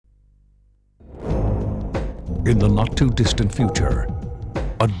In the not-too-distant future,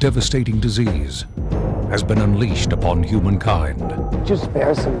 a devastating disease has been unleashed upon humankind. Just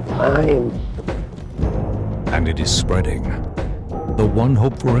spare some time. And it is spreading. The one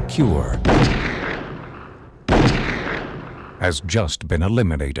hope for a cure has just been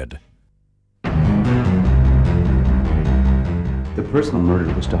eliminated. The person who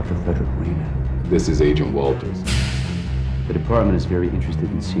murdered was Dr. Frederick Rayner. This is Agent Walters. The department is very interested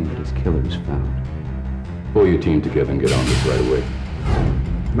in seeing that his killer is found. Pull your team together and get on this right away.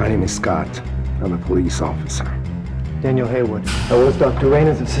 My name is Scott. I'm a police officer. Daniel Haywood. I was Dr.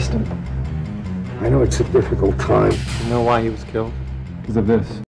 Rayner's assistant. I know it's a difficult time. You know why he was killed? Because of this.